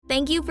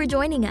Thank you for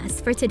joining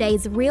us for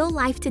today's Real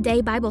Life Today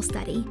Bible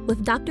study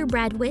with Dr.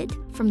 Brad Witt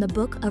from the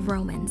book of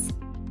Romans.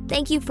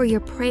 Thank you for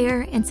your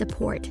prayer and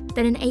support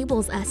that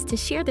enables us to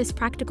share this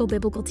practical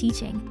biblical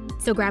teaching.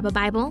 So grab a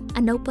Bible,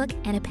 a notebook,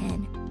 and a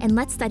pen, and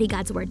let's study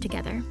God's Word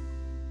together.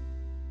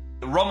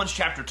 Romans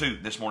chapter 2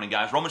 this morning,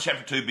 guys. Romans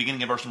chapter 2,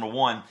 beginning in verse number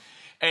 1.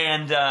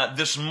 And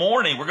this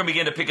morning, we're going to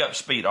begin to pick up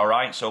speed, all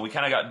right? So we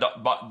kind of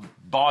got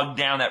bogged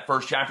down that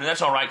first chapter.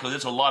 That's all right, because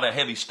it's a lot of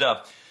heavy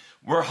stuff.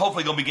 We're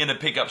hopefully going to begin to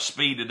pick up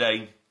speed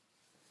today.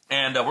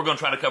 And we're going to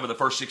try to cover the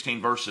first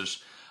 16 verses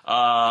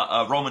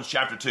of Romans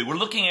chapter 2. We're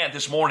looking at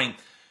this morning,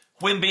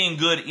 when being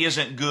good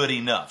isn't good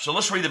enough. So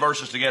let's read the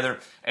verses together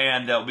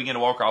and begin to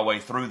walk our way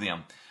through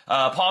them.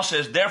 Paul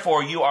says,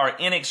 "Therefore you are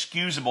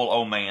inexcusable,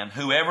 O man,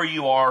 whoever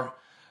you are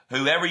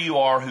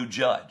who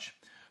judge.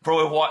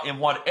 For in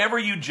whatever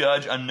you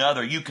judge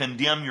another, you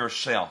condemn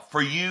yourself.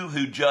 For you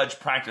who judge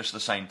practice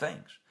the same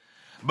things.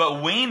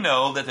 But we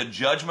know that the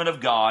judgment of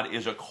God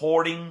is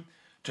according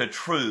to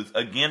truth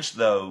against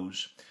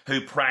those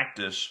who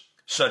practice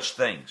such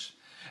things.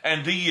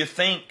 And do you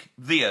think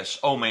this,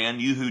 O man,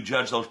 you who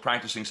judge those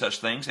practicing such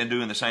things and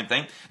doing the same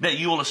thing, that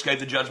you will escape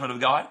the judgment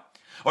of God?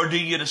 Or do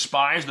you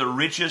despise the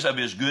riches of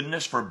his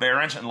goodness,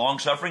 forbearance, and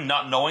longsuffering,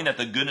 not knowing that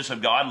the goodness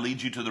of God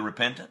leads you to the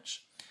repentance?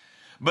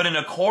 But in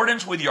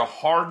accordance with your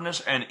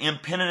hardness and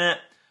impenitent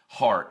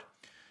heart,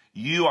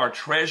 you are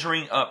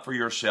treasuring up for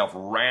yourself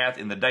wrath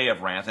in the day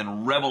of wrath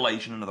and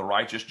revelation into the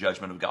righteous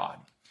judgment of God,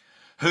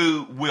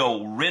 who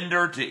will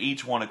render to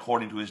each one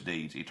according to his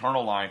deeds,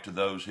 eternal life to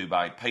those who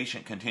by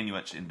patient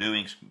continuance in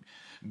doing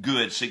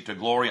good seek for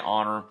glory,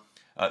 honor,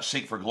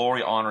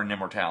 and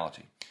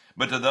immortality.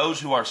 But to those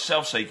who are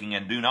self-seeking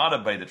and do not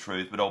obey the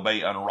truth, but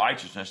obey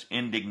unrighteousness,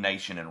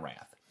 indignation, and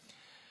wrath."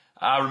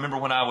 I remember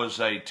when I was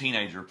a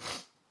teenager,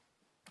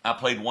 I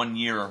played 1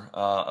 year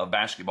of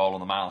basketball on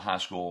the Mile High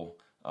School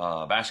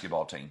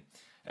basketball team,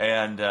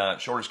 and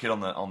shortest kid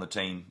on the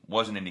team,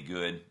 wasn't any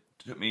good.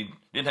 Didn't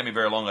take me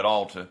very long at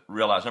all to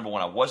realize, number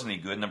one, I wasn't any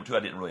good. Number two,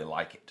 I didn't really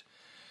like it.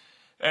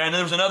 And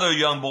there was another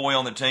young boy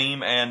on the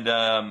team, and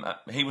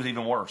he was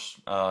even worse.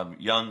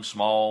 Young,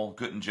 small,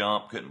 couldn't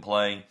jump, couldn't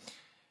play.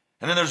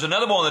 And then there's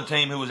another boy on the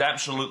team who was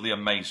absolutely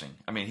amazing.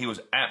 I mean,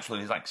 he's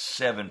like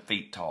 7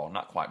 feet tall,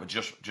 not quite, but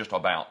just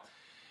about.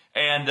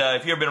 And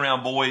if you've ever been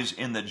around boys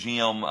in the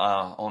gym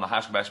on the high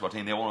school basketball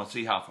team, they want to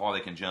see how far they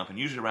can jump. And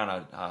usually around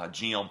a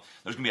gym,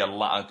 there's going to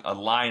be a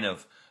line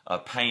of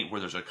paint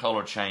where there's a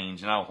color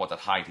change. And I don't know what the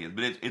height is,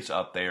 but it's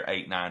up there,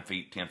 8, 9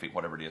 feet, 10 feet,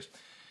 whatever it is.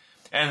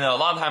 And a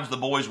lot of times the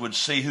boys would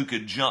see who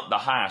could jump the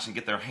highest and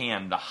get their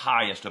hand the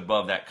highest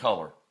above that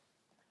color.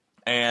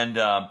 And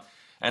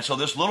so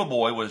this little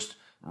boy was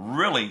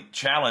really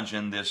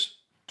challenging this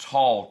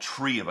tall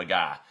tree of a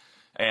guy.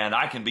 And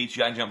I can beat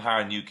you, I can jump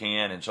higher than you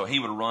can. And so he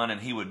would run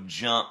and he would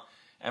jump.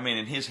 I mean,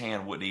 and his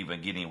hand wouldn't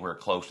even get anywhere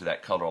close to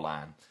that color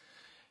line.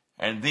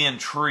 And then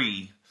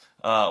Tree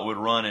would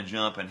run and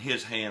jump, and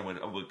his hand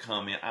would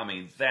come in, I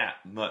mean,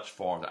 that much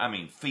farther. I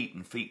mean, feet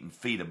and feet and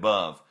feet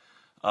above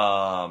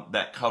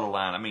that color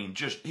line. I mean,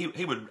 just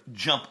he would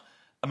jump,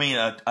 I mean,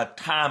 a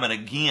time and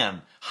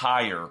again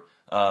higher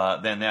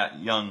than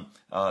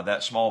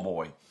that small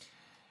boy.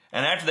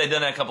 And after they'd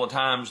done that a couple of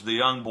times, the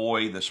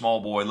small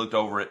boy, looked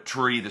over at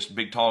Tree, this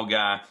big tall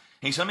guy.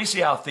 He said, "Let me see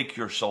how thick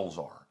your soles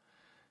are."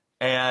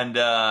 And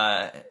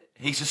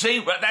he said, "See,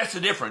 that's the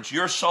difference.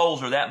 Your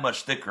soles are that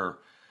much thicker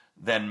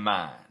than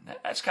mine."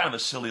 That's kind of a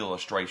silly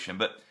illustration,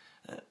 but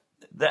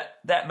that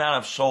amount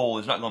of soul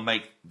is not going to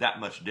make that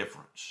much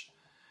difference.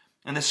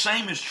 And the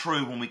same is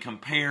true when we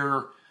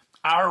compare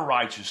our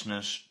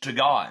righteousness to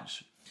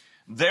God's.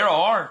 There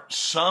are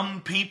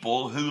some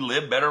people who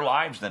live better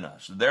lives than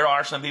us. There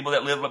are some people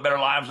that live better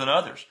lives than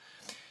others.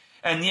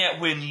 And yet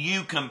when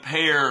you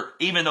compare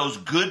even those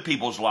good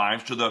people's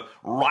lives to the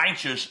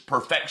righteous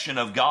perfection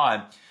of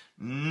God,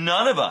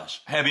 none of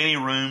us have any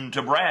room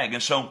to brag.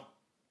 And so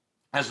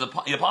as the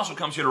apostle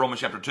comes here to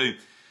Romans chapter 2,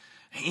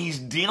 he's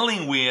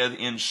dealing with,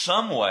 in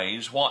some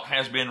ways, what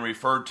has been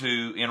referred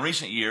to in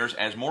recent years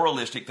as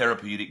moralistic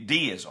therapeutic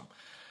deism.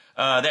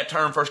 That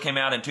term first came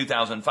out in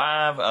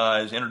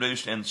 2005, is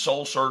introduced in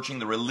Soul Searching,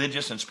 the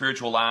Religious and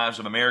Spiritual Lives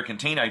of American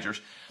Teenagers.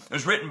 It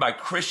was written by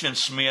Christian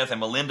Smith and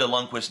Melinda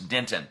Lundquist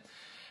Denton.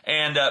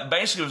 And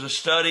basically it was a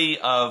study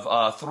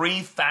of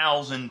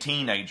 3,000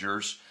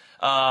 teenagers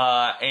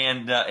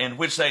in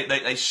which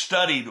they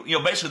studied,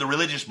 basically the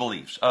religious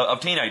beliefs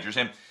of teenagers.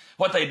 And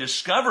what they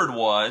discovered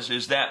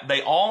is that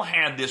they all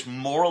had this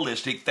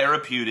moralistic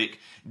therapeutic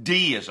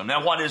deism.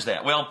 Now, what is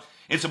that? Well,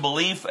 it's a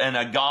belief in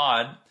a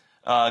God.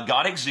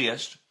 God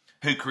exists,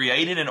 who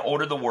created and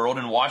ordered the world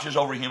and watches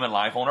over human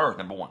life on earth,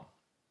 number one.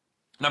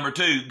 Number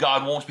two,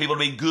 God wants people to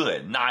be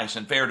good, nice,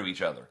 and fair to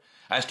each other,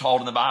 as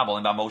taught in the Bible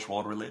and by most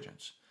world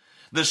religions.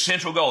 The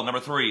central goal, number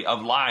three,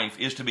 of life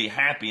is to be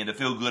happy and to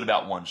feel good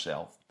about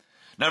oneself.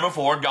 Number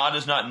four, God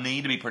does not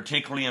need to be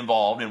particularly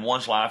involved in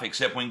one's life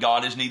except when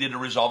God is needed to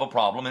resolve a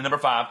problem. And number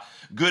five,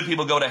 good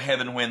people go to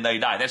heaven when they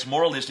die. That's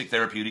moralistic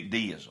therapeutic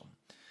deism.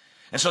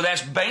 And so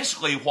that's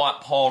basically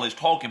what Paul is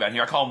talking about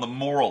here. I call him the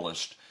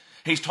moralist.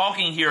 He's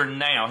talking here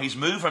now. He's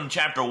moved from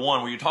chapter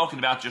 1 where you're talking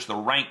about just the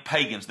rank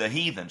pagans, the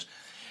heathens.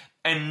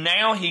 And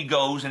now he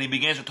goes and he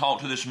begins to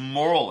talk to this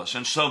moralist.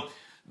 And so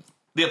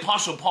the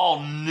Apostle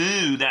Paul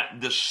knew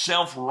that the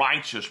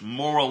self-righteous,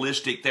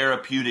 moralistic,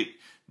 therapeutic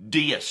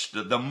deist,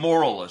 the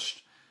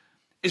moralist,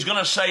 is going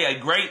to say a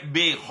great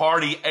big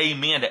hearty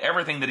amen to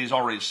everything that he's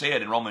already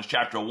said in Romans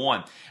chapter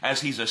 1 as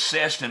he's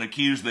assessed and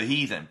accused the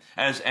heathen.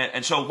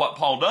 And so what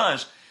Paul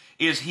does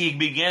is he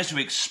begins to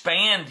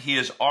expand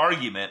his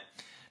argument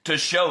to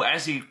show,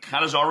 as he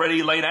kind of has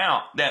already laid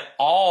out, that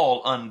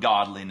all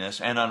ungodliness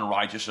and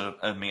unrighteousness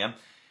of men,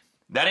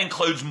 that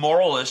includes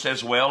moralists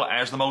as well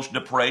as the most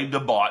depraved,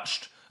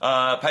 debauched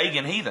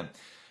pagan heathen.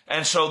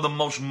 And so the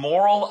most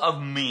moral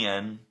of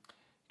men,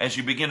 as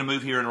you begin to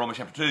move here in Romans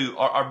chapter 2,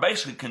 are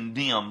basically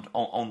condemned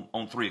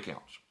on three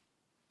accounts.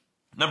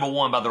 Number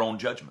one, by their own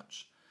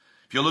judgments.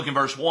 If you look in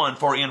verse 1,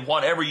 for in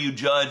whatever you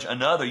judge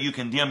another, you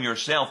condemn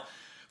yourself.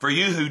 For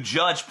you who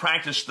judge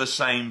practice the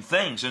same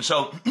things. And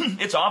so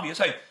it's obvious,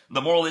 hey, the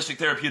moralistic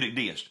therapeutic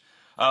deist,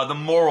 the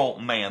moral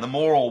man, the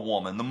moral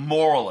woman, the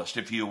moralist,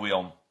 if you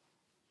will,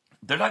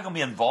 they're not going to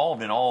be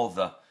involved in all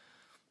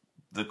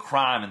the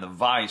crime and the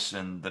vice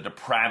and the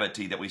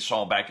depravity that we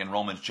saw back in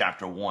Romans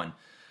chapter 1.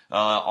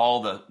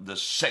 All the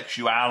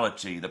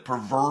sexuality, the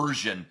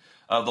perversion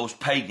of those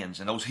pagans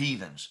and those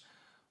heathens.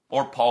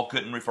 Or Paul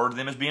couldn't refer to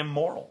them as being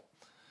moral.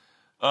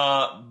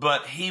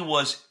 But he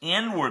was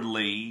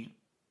inwardly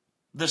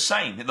the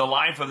same. The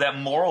life of that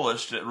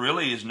moralist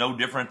really is no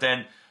different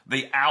than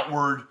the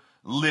outward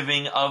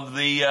living of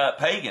the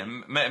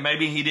pagan.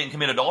 Maybe he didn't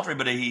commit adultery,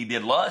 but he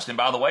did lust. And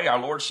by the way, our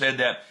Lord said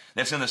that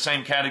that's in the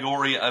same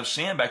category of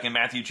sin back in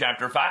Matthew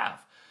chapter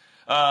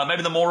 5.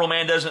 Maybe the moral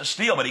man doesn't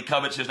steal, but he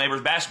covets his neighbor's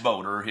bass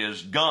boat or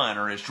his gun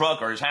or his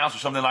truck or his house or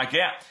something like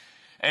that.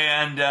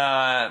 And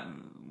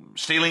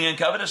stealing and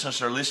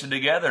covetousness are listed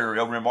together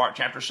over in Mark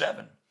chapter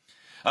 7.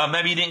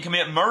 Maybe he didn't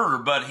commit murder,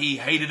 but he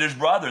hated his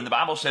brother. And the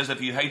Bible says if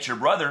you hate your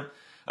brother,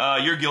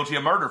 you're guilty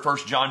of murder, 1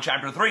 John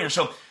chapter 3. And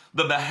so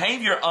the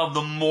behavior of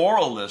the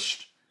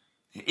moralist,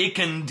 it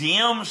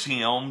condemns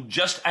him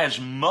just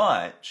as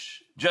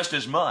much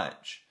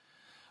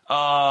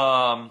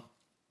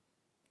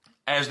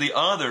as the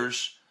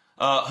others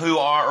who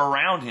are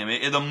around him.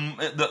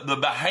 The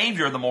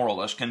behavior of the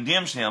moralist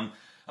condemns him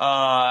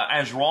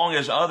as wrong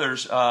as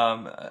others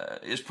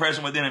is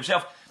present within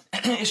himself.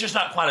 It's just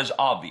not quite as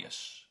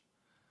obvious.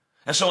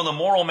 And so when the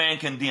moral man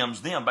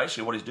condemns them,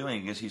 basically what he's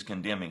doing is he's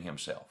condemning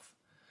himself.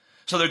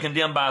 So they're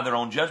condemned by their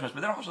own judgments,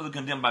 but they're also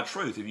condemned by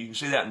truth. If you can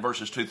see that in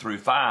verses 2 through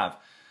 5.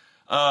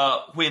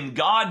 When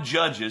God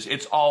judges,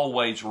 it's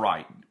always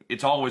right.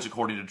 It's always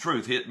according to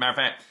truth. Matter of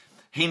fact,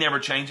 he never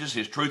changes.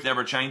 His truth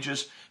never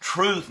changes.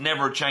 Truth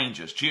never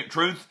changes.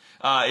 Truth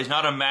is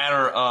not a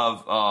matter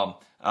of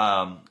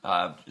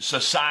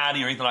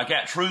society or anything like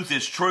that. Truth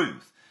is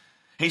truth.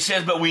 He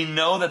says, but we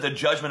know that the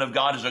judgment of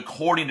God is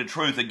according to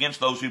truth against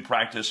those who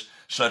practice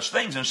such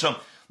things. And so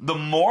the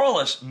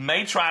moralist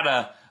may try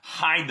to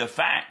hide the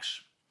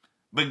facts,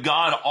 but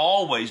God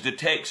always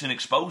detects and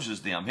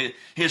exposes them.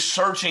 His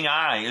searching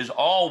eye is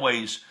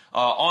always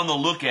on the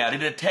lookout.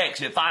 It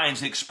detects, it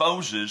finds,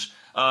 exposes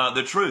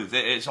the truth.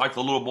 It's like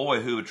the little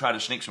boy who would try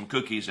to sneak some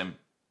cookies and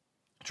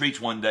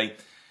treats one day.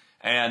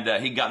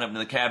 And he'd gotten up in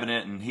the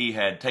cabinet and he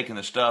had taken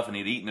the stuff and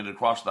he'd eaten it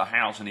across the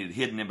house and he'd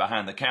hidden it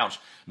behind the couch,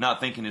 not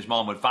thinking his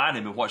mom would find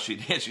him. But what she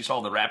did, she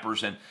saw the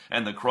wrappers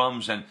and the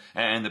crumbs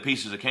and the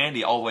pieces of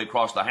candy all the way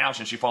across the house,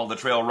 and she followed the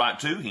trail right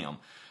to him.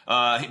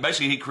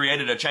 Basically, he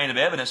created a chain of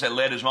evidence that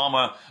led his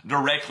mama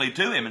directly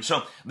to him. And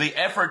so the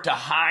effort to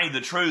hide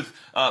the truth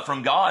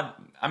from God,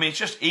 I mean, it's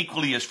just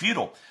equally as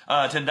futile.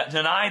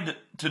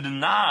 To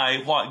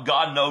deny what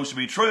God knows to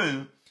be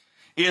true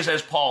is,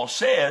 as Paul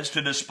says,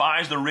 to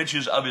despise the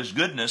riches of his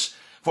goodness,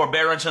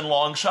 forbearance, and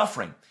long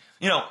suffering.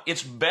 You know,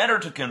 it's better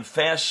to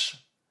confess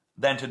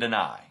than to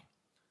deny.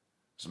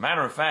 As a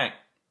matter of fact,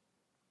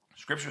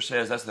 Scripture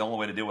says that's the only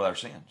way to deal with our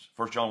sins.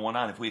 1 John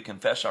 1:9, if we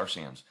confess our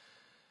sins,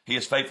 he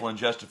is faithful and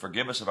just to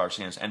forgive us of our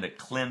sins and to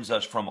cleanse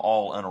us from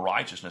all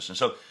unrighteousness. And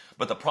so,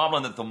 but the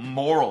problem that the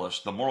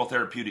moralist, the moral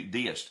therapeutic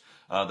deist,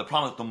 the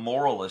problem that the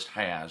moralist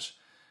has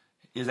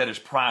is that his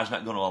pride is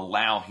not going to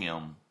allow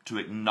him to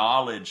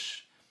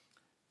acknowledge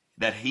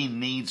that he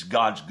needs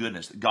God's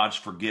goodness, God's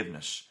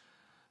forgiveness,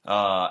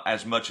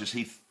 as much as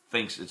he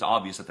thinks it's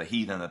obvious that the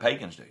heathen and the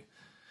pagans do.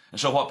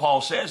 And so what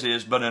Paul says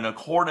is, but in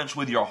accordance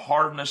with your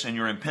hardness and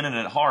your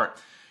impenitent heart,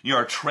 you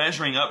are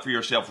treasuring up for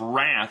yourself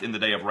wrath in the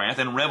day of wrath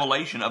and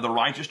revelation of the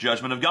righteous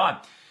judgment of God.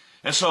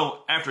 And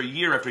so after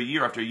year after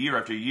year after year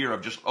after year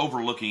of just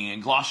overlooking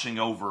and glossing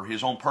over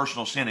his own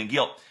personal sin and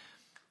guilt,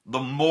 the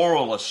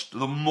moralist,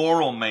 the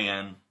moral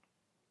man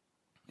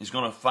is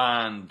going to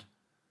find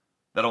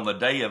that on the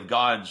day of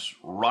God's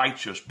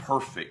righteous,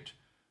 perfect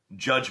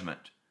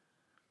judgment,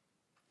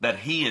 that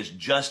he is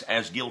just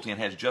as guilty and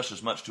has just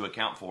as much to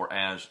account for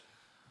as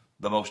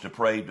the most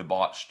depraved,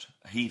 debauched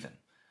heathen.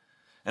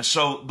 And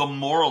so the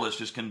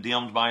moralist is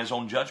condemned by his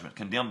own judgment,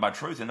 condemned by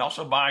truth, and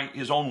also by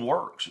his own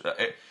works.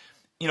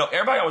 You know,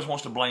 everybody always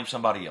wants to blame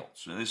somebody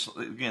else. This,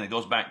 again, it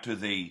goes back to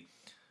the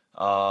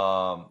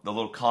the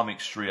little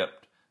comic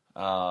strip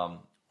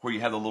where you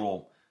have the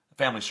little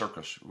family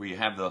circus, where you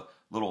have the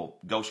little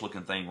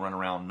ghost-looking thing run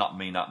around, not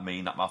me, not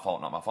me, not my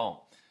fault, not my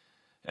fault.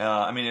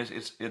 I mean,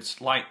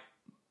 it's like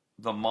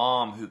the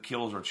mom who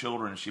kills her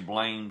children and she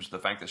blames the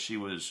fact that she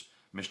was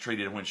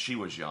mistreated when she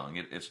was young.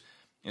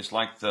 It's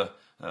like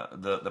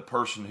the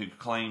person who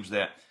claims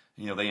that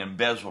they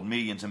embezzled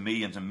millions and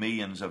millions and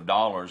millions of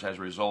dollars as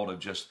a result of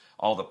just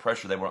all the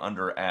pressure they were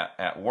under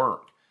at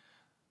work.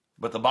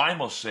 But the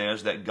Bible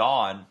says that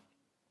God,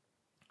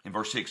 in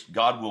verse 6,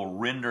 God will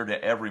render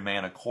to every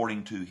man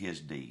according to his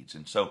deeds.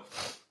 And so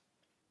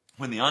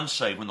when the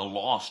unsaved, when the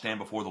lost stand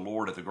before the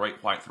Lord at the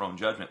great white throne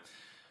judgment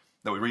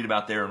that we read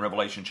about there in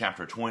Revelation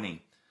chapter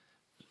 20,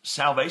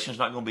 salvation is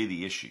not going to be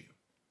the issue.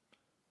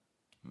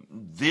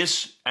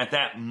 This, at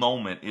that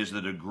moment, is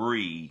the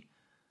degree,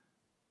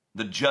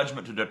 the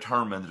judgment to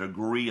determine the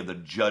degree of the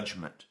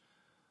judgment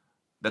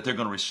that they're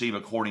going to receive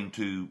according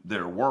to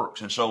their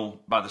works. And so,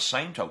 by the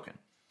same token,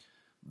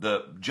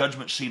 the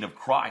judgment seat of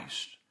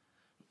Christ,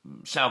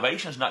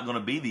 salvation is not going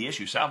to be the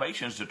issue.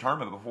 Salvation is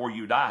determined before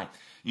you die.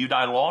 You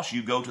die lost,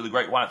 you go to the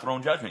great white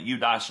throne judgment. You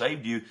die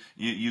saved,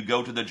 you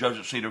go to the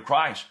judgment seat of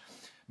Christ.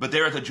 But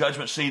there at the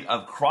judgment seat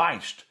of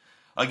Christ,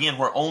 again,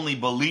 where only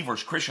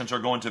believers, Christians, are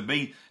going to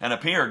be and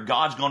appear,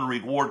 God's going to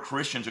reward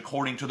Christians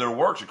according to their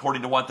works,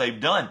 according to what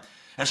they've done.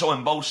 And so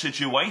in both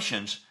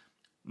situations,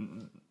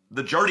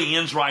 the journey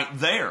ends right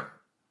there.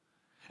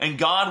 And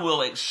God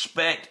will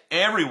expect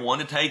everyone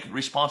to take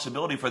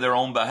responsibility for their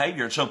own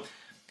behavior. And so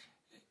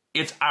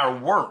it's our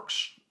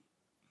works,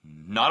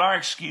 not our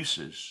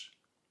excuses,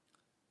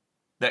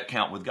 that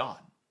count with God.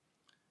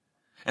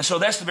 And so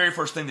that's the very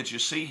first thing that you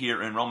see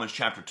here in Romans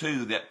chapter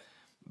 2, that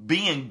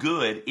being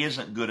good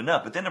isn't good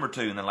enough. But then number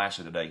 2, and then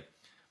lastly today,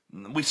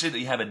 we see that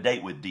you have a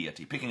date with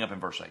deity, picking up in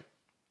verse 8.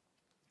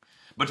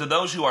 But to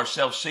those who are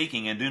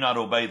self-seeking and do not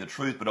obey the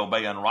truth, but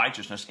obey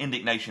unrighteousness,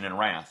 indignation and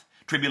wrath,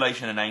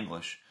 tribulation and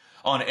anguish,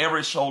 on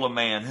every soul of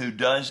man who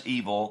does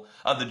evil,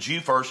 of the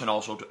Jew first and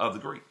also of the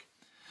Greek.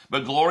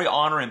 But glory,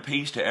 honor, and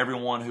peace to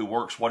everyone who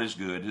works what is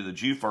good, to the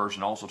Jew first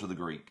and also to the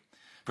Greek.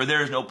 For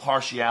there is no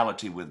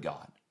partiality with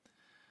God.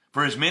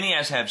 For as many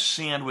as have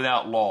sinned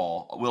without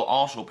law will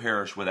also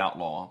perish without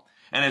law,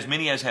 and as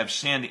many as have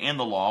sinned in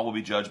the law will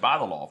be judged by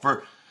the law.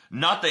 For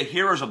not the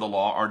hearers of the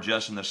law are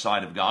just in the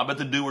sight of God, but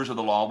the doers of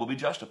the law will be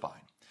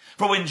justified.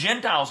 For when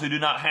Gentiles who do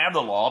not have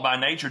the law by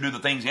nature do the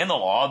things in the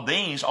law,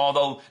 these,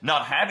 although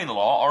not having the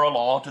law, are a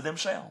law to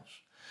themselves,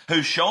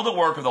 who show the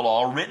work of the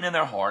law written in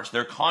their hearts,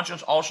 their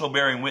conscience also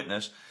bearing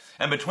witness,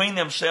 and between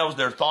themselves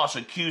their thoughts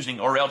accusing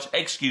or else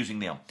excusing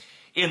them.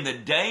 In the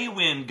day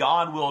when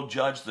God will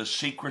judge the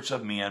secrets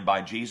of men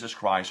by Jesus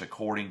Christ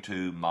according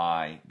to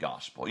my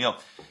gospel.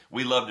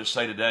 We love to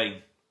say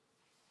today,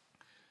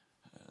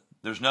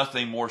 there's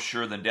nothing more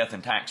sure than death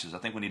and taxes. I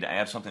think we need to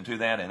add something to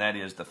that, and that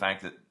is the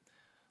fact that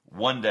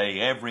one day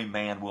every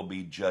man will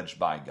be judged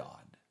by God.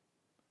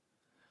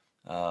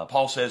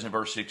 Paul says in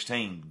verse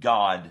 16,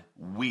 God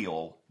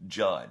will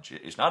judge.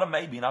 It's not a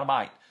maybe, not a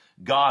might.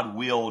 God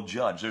will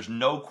judge. There's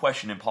no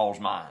question in Paul's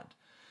mind.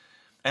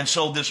 And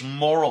so this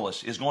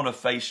moralist is going to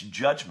face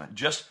judgment,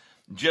 just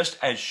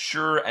as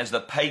sure as the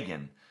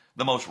pagan,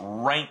 the most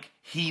rank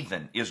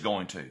heathen, is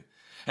going to.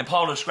 And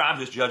Paul describes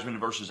this judgment in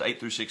verses 8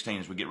 through 16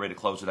 as we get ready to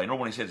close today.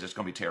 Remember when he says it's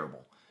going to be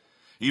terrible.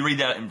 You read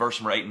that in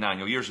verse number 8 and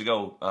 9. Years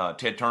ago,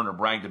 Ted Turner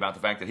bragged about the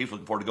fact that he was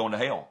looking forward to going to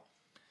hell.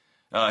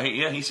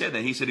 He said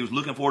that. He said he was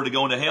looking forward to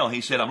going to hell. He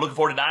said, I'm looking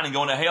forward to dying and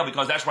going to hell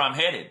because that's where I'm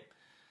headed.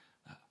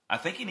 I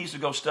think he needs to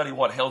go study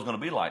what hell's going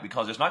to be like,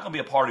 because it's not going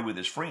to be a party with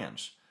his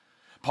friends.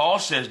 Paul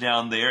says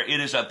down there, it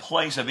is a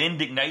place of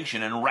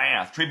indignation and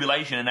wrath,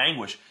 tribulation and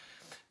anguish.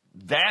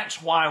 That's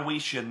why we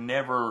should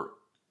never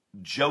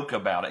joke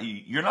about it.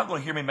 You're not going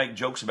to hear me make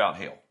jokes about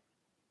hell.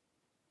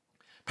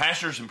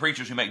 Pastors and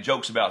preachers who make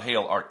jokes about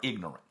hell are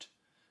ignorant.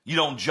 You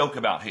don't joke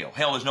about hell.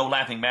 Hell is no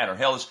laughing matter.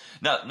 Hell is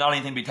not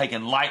anything to be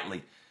taken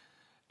lightly.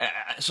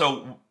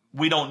 So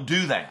we don't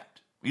do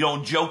that. We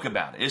don't joke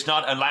about it. It's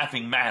not a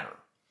laughing matter.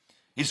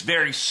 It's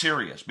very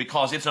serious,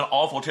 because it's an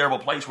awful, terrible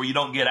place where you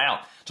don't get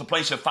out. It's a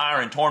place of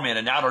fire and torment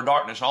and outer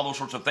darkness, all those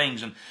sorts of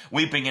things, and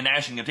weeping and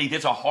gnashing of teeth.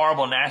 It's a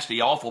horrible, nasty,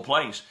 awful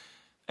place.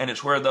 And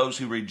it's where those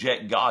who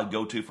reject God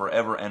go to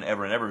forever and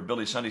ever and ever.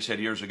 Billy Sunday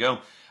said years ago,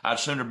 I'd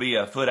sooner be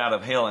a foot out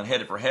of hell and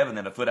headed for heaven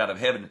than a foot out of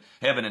heaven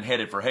and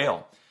headed for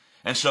hell.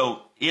 And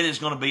so it is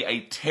going to be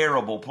a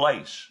terrible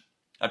place,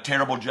 a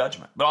terrible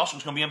judgment, but also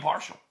it's going to be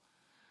impartial.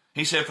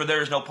 He said, for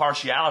there is no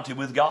partiality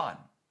with God.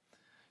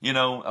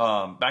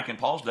 Back in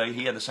Paul's day,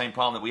 he had the same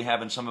problem that we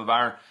have in some of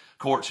our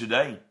courts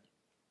today,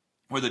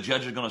 where the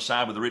judge is going to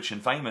side with the rich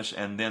and famous,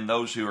 and then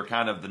those who are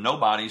kind of the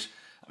nobodies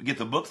get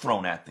the book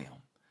thrown at them.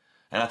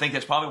 And I think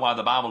that's probably why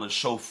the Bible is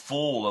so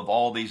full of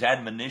all these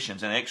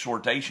admonitions and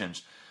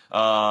exhortations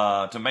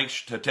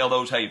to tell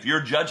those, hey, if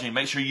you're judging,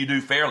 make sure you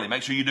do fairly,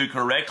 make sure you do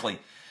correctly,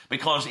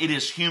 because it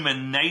is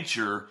human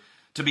nature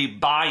to be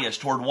biased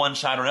toward one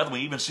side or another. We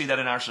even see that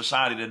in our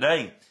society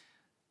today.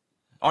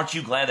 Aren't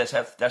you glad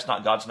that's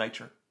not God's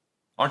nature?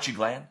 Aren't you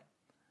glad?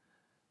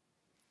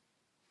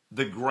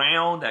 The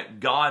ground at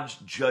God's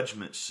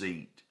judgment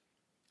seat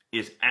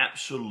is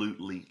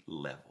absolutely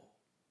level.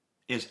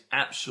 Is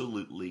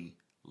absolutely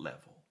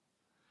level.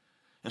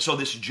 And so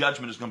this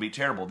judgment is going to be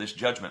terrible. This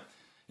judgment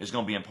is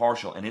going to be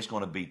impartial, and it's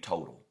going to be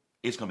total.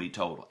 It's going to be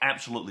total,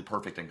 absolutely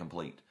perfect and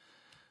complete.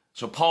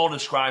 So Paul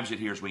describes it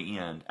here as we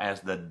end as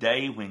the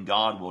day when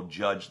God will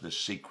judge the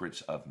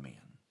secrets of men.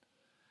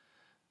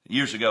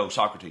 Years ago,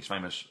 Socrates,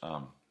 famous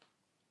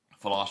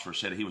philosopher,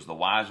 said he was the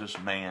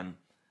wisest man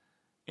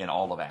in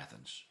all of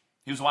Athens.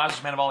 He was the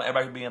wisest man of all.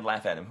 Everybody would begin to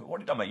laugh at him. What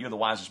are you talking about? You're the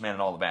wisest man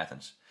in all of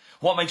Athens.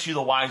 What makes you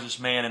the wisest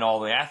man in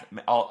all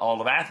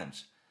of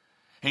Athens?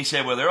 He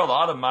said, well, there are a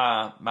lot of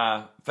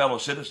my fellow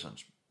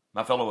citizens,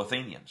 my fellow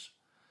Athenians,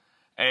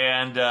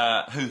 and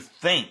who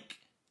think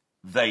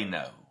they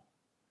know.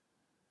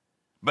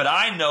 But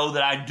I know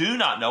that I do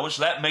not know it,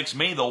 so that makes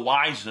me the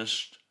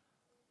wisest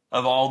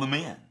of all the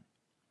men.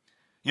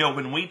 You know,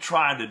 when we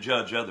try to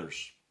judge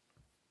others,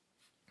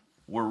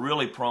 we're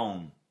really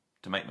prone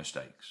to make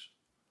mistakes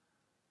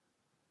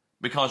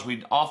because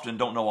we often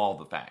don't know all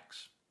the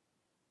facts.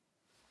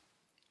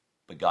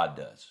 But God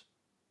does.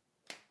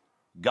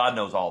 God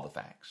knows all the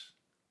facts.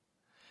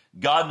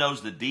 God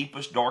knows the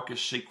deepest,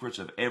 darkest secrets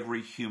of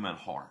every human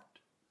heart.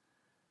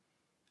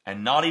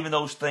 And not even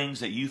those things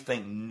that you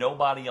think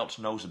nobody else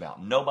knows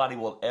about. Nobody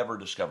will ever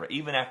discover.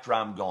 Even after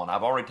I'm gone,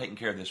 I've already taken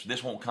care of this.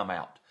 This won't come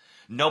out.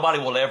 Nobody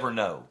will ever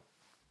know.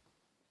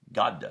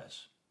 God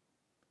does.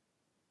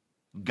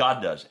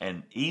 God does.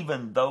 And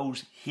even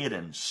those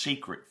hidden,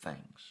 secret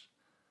things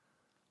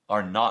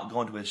are not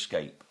going to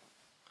escape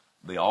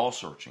the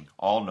all-searching,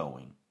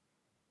 all-knowing,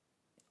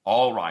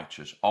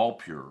 all-righteous,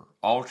 all-pure,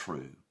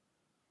 all-true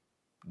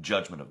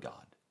judgment of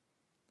God.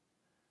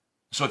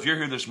 So if you're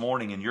here this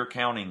morning and you're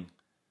counting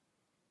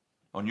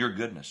on your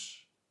goodness,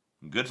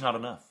 good's not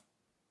enough.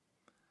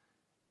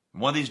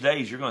 One of these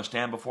days you're going to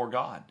stand before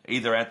God,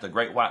 either at the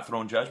great white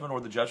throne judgment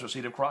or the judgment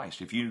seat of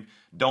Christ. If you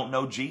don't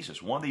know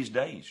Jesus, one of these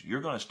days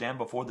you're going to stand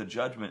before the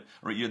judgment,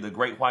 or the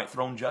great white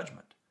throne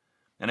judgment.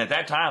 And at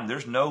that time,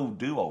 there's no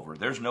do-over.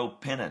 There's no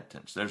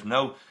penitence. There's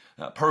no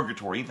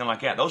purgatory, anything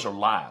like that. Those are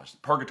lies.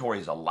 Purgatory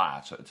is a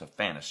lie. So it's a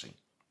fantasy.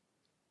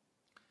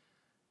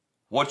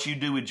 What you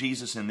do with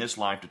Jesus in this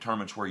life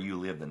determines where you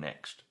live the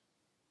next.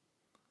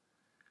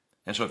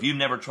 And so if you've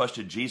never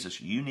trusted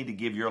Jesus, you need to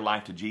give your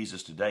life to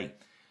Jesus today.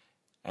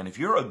 And if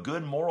you're a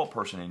good moral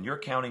person and you're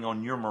counting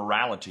on your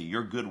morality,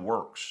 your good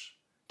works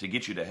to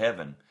get you to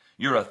heaven,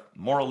 you're a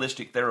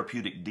moralistic,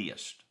 therapeutic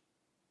deist.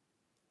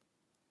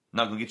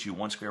 Not going to get you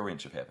 1 square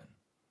inch of heaven.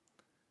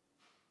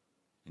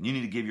 And you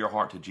need to give your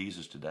heart to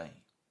Jesus today.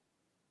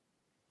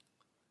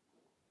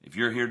 If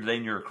you're here today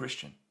and you're a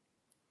Christian,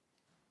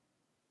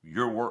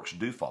 your works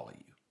do follow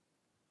you.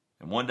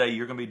 And one day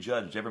you're going to be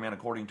judged, every man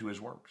according to his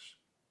works.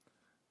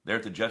 There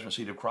at the judgment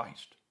seat of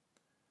Christ.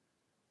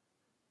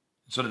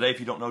 So today, if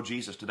you don't know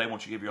Jesus, today,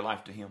 won't you give your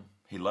life to him?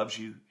 He loves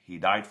you. He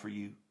died for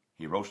you.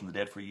 He rose from the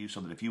dead for you,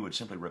 so that if you would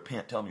simply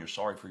repent, tell him you're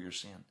sorry for your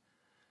sin,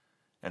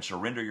 and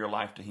surrender your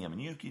life to him.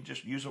 And you can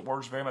just use the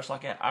words very much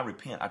like that. I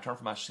repent. I turn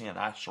from my sin.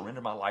 I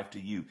surrender my life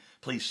to you.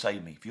 Please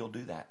save me. If you'll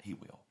do that, he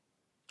will.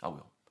 I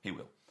will. He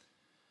will.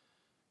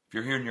 If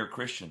you're here and you're a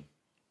Christian,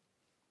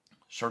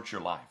 search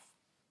your life.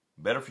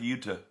 Better for you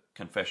to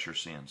confess your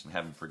sins and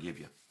have him forgive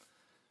you.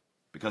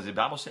 Because the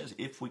Bible says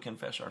if we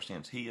confess our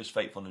sins, he is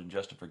faithful and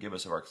just to forgive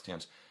us of our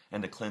sins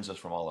and to cleanse us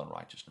from all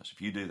unrighteousness.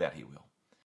 If you do that, he will.